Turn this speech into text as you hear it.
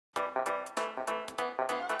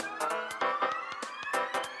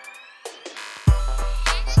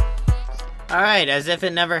Alright, as if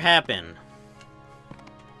it never happened.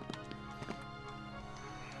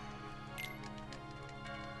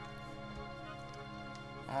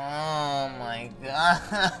 Oh my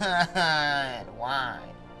god. Why?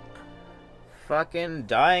 Fucking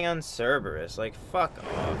dying on Cerberus. Like, fuck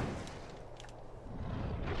off.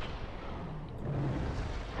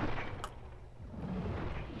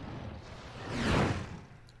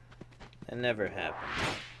 That never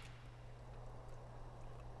happened.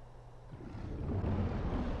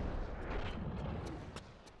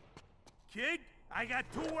 Kid, I got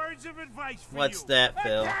 2 words of advice for you. What's that,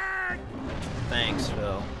 Phil? Attack! Thanks,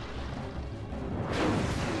 Phil.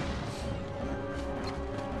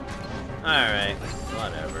 Alright,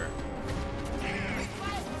 whatever.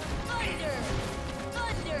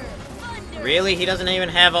 Really? He doesn't even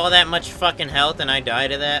have all that much fucking health and I die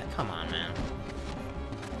to that? Come on, man.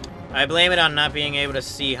 I blame it on not being able to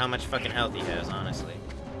see how much fucking health he has, honestly.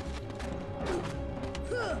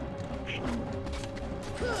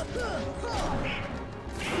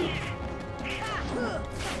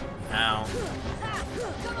 Ow.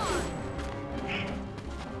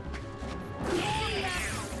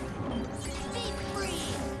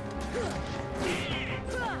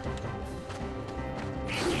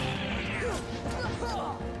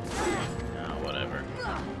 No, whatever.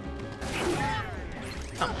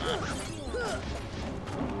 Come on.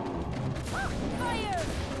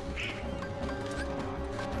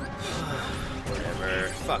 Whatever.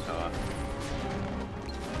 Fuck off.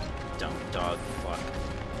 Dumb dog fuck.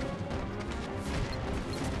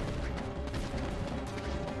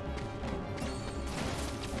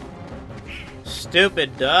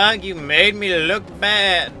 Stupid dog, you made me look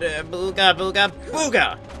bad. Booga, booga,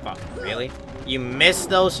 booga! Fuck, really? You missed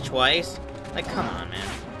those twice? Like, come on, man.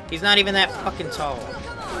 He's not even that fucking tall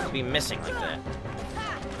to be missing like that.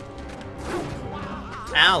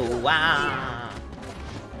 Ow, wow.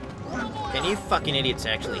 Can you fucking idiots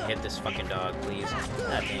actually hit this fucking dog, please?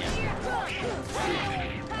 God damn.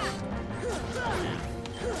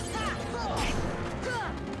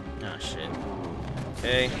 Oh, shit.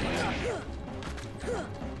 Okay.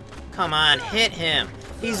 Come on, hit him!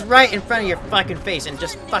 He's right in front of your fucking face and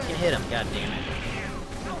just fucking hit him, god damn it.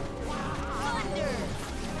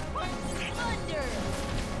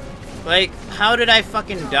 Like, how did I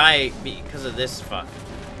fucking die because of this fuck?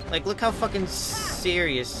 Like, look how fucking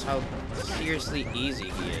serious, how seriously easy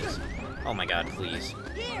he is. Oh my god, please.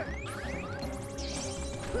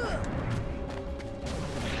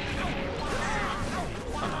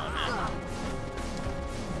 Come on, man.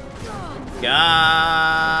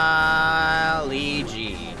 Golly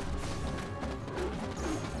gee.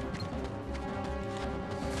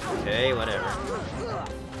 Okay, whatever.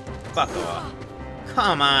 Fuck off.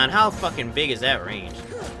 Come on, how fucking big is that range?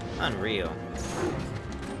 Unreal.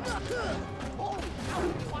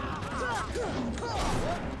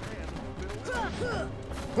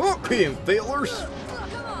 Okay, failures.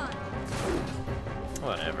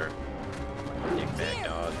 Whatever. Dickbag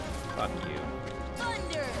dog. Fuck you.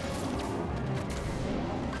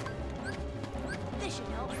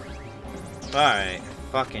 Alright.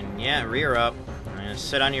 Fucking, yeah, rear up. I'm gonna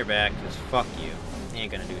sit on your back, cause fuck you. You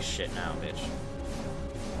ain't gonna do shit now, bitch.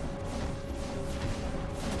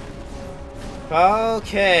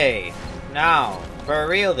 Okay. Now, for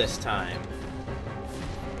real this time.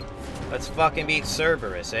 Let's fucking beat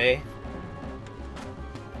Cerberus, eh?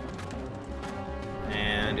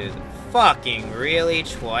 And is fucking really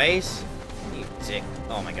twice? You dick.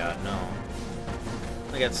 Oh my god, no.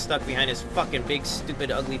 I got stuck behind his fucking big,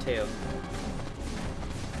 stupid, ugly tail.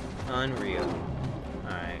 Unreal.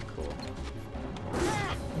 Alright, cool.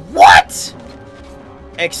 What?!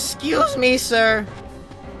 Excuse me, sir?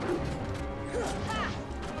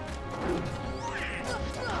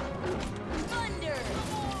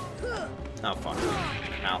 Oh, fuck.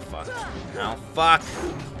 Oh, fuck. Oh, fuck.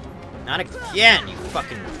 Not again, you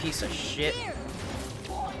fucking piece of shit.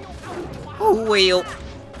 Oh, wheel.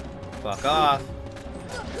 Fuck off.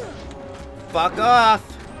 Fuck off.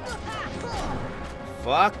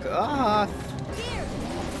 Fuck off.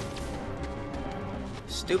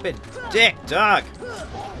 Stupid dick, dog.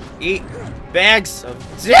 Eat bags of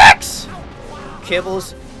dicks.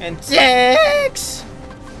 Kibbles and dicks.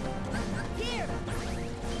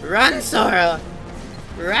 Run, Sora!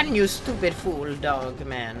 Run, you stupid fool, dog,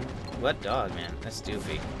 man. What dog, man? That's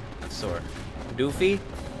Doofy. That's Sora. Doofy?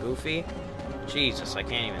 Goofy? Jesus, I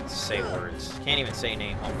can't even say words. Can't even say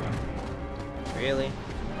name. Oh, fuck. Really?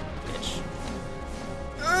 Bitch.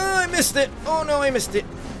 Oh, I missed it! Oh, no, I missed it!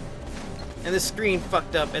 And the screen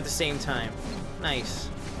fucked up at the same time. Nice.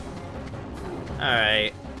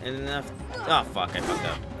 Alright. enough. Oh fuck! I fucked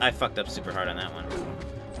up. I fucked up super hard on that one.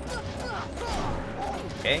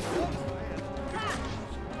 Okay.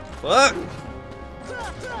 Fuck!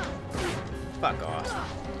 Fuck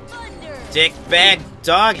off. Dick bag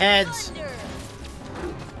dog heads!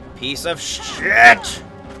 Piece of shit!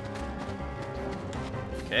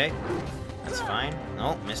 Okay. That's fine.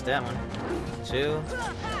 Nope, missed that one. 2.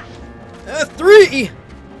 3!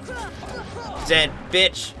 Dead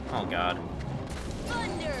bitch! Oh god.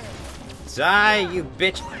 Die, you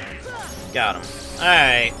bitch! Got him.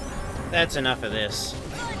 Alright. That's enough of this.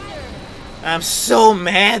 I'm so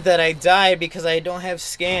mad that I died because I don't have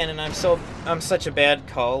scan, and I'm such a bad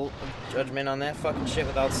call of judgment on that fucking shit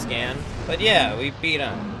without scan. But yeah, we beat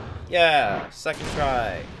him. Yeah, second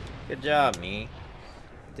try. Good job, me.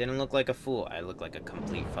 Didn't look like a fool. I look like a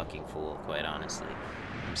complete fucking fool, quite honestly.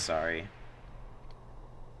 I'm sorry.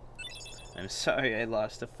 I'm sorry I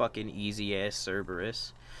lost a fucking easy-ass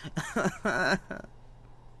Cerberus.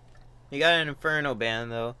 We got an Inferno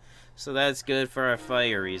band, though, so that's good for our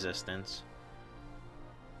fire resistance.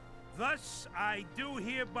 Thus, I do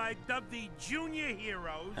hereby dub the Junior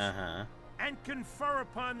Heroes and confer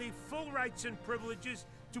upon the full rights and privileges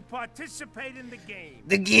to participate in the game.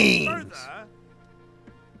 The games!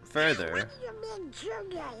 Further? What do you mean,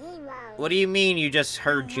 Junior Heroes? What do you mean you just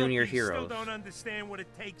heard Junior Heroes? Still don't understand what it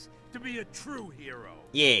takes to be a true hero.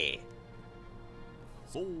 Yeah.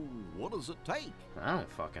 So, what does it take? I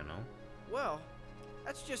don't fucking know. Well,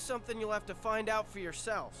 that's just something you'll have to find out for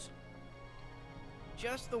yourselves.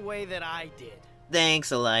 Just the way that I did.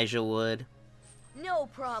 Thanks, Elijah Wood. No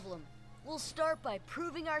problem. We'll start by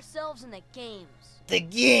proving ourselves in the games. The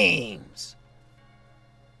games!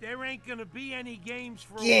 There ain't gonna be any games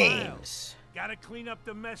for a while. Games! Gotta clean up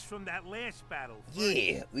the mess from that last battle first.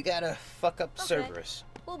 Yeah, we gotta fuck up Cerberus.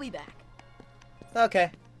 We'll be back. Okay,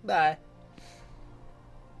 bye.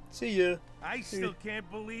 See ya. I still can't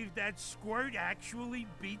believe that Squirt actually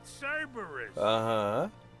beat Cerberus. Uh-huh.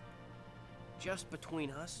 Just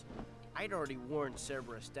between us, I'd already worn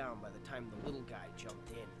Cerberus down by the time the little guy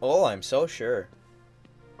jumped in. Oh, I'm so sure.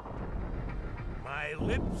 My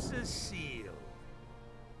lips are sealed.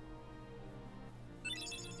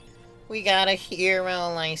 We got a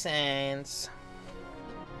hero license.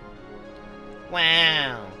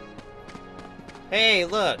 Wow. Hey,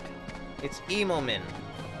 look. It's Emoman.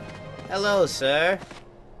 Hello, sir.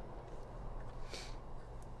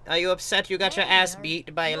 Are you upset you got your ass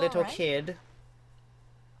beat by a little kid?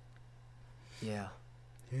 Yeah.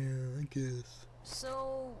 Yeah, I guess.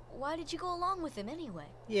 So, why did you go along with him anyway?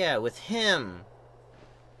 Yeah, with him.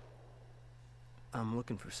 I'm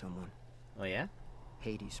looking for someone. Oh, yeah?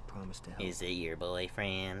 Hades promised to help. Is it your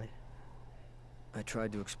boyfriend? I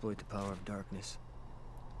tried to exploit the power of darkness,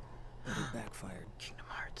 but it backfired. Kingdom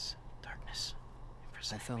Hearts. Darkness.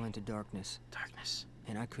 I fell into darkness. Darkness.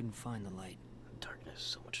 And I couldn't find the light. Darkness.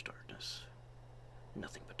 So much darkness.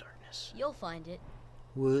 Nothing but darkness. You'll find it.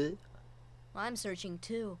 What? I'm searching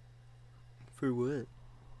too. For what?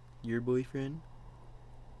 Your boyfriend?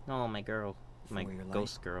 Oh, my girl. My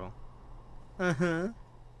ghost girl. Uh-huh.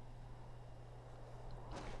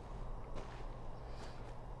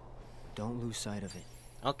 Don't lose sight of it.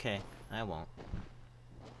 Okay, I won't.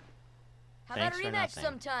 How Thanks about a for rematch nothing.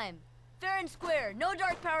 sometime? Fair and square, no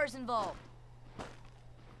dark powers involved.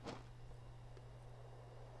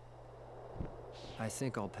 I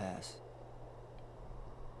think I'll pass.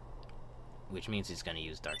 Which means he's gonna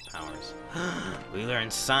use dark powers. We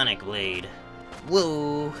learned Sonic Blade.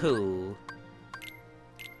 Woo-hoo.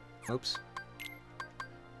 Oops.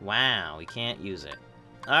 Wow, we can't use it.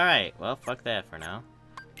 Alright, well, fuck that for now.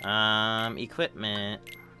 Equipment.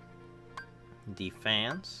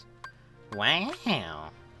 Defense. Wow.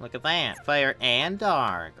 Look at that. Fire and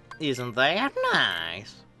dark. Isn't that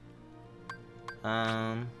nice?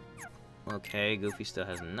 Okay, Goofy still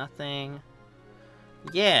has nothing.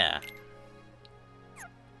 Yeah.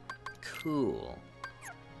 Cool.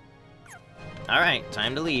 Alright,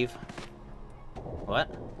 time to leave. What?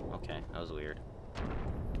 Okay, that was weird.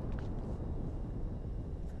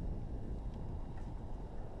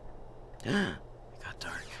 It got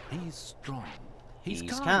dark. He's strong. He's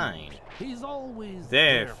kind. He's always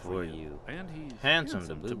There for you. And he's Handsome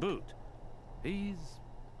to boot. He's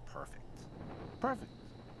perfect. Perfect.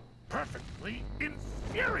 Perfectly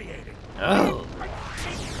infuriating. Oh.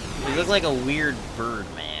 You look like a weird bird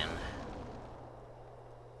man.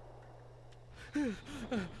 Wait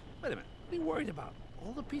a minute. What are you worried about?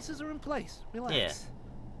 All the pieces are in place. Relax. Yeah.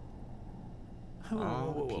 Whoa,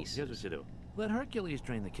 All the Here's what pieces. you do. Let Hercules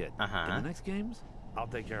train the kid. Uh-huh. In the next games, I'll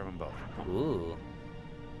take care of them both. Ooh.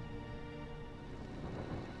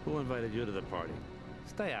 Who invited you to the party?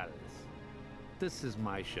 Stay out of this. This is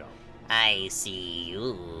my show. I see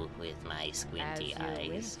you with my squinty As you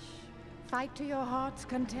wish. eyes. Fight to your heart's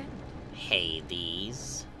content.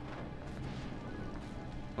 Hades.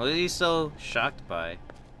 What are you so shocked by?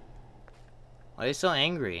 Why are you so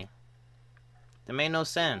angry? That made no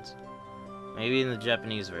sense. Maybe in the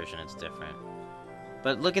Japanese version it's different.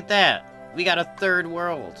 But look at that! We got a third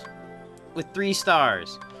world! With 3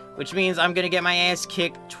 stars! Which means I'm gonna get my ass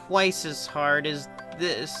kicked twice as hard as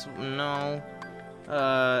this. No.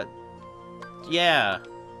 Yeah.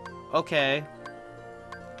 Okay.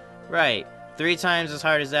 Right. 3 times as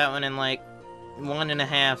hard as that one and like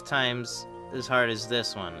 1.5 times as hard as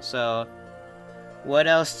this one. So, what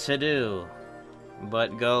else to do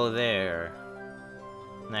but go there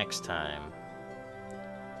next time?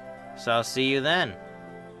 So I'll see you then.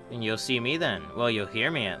 And you'll see me then. Well, you'll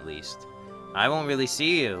hear me at least. I won't really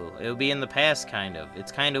see you. It'll be in the past, kind of.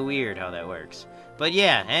 It's kind of weird how that works. But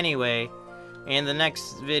yeah, anyway, in the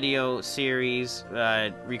next video series,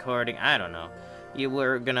 recording, I don't know,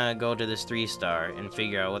 we're gonna go to this 3-star and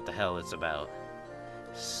figure out what the hell it's about.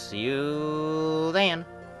 See you then.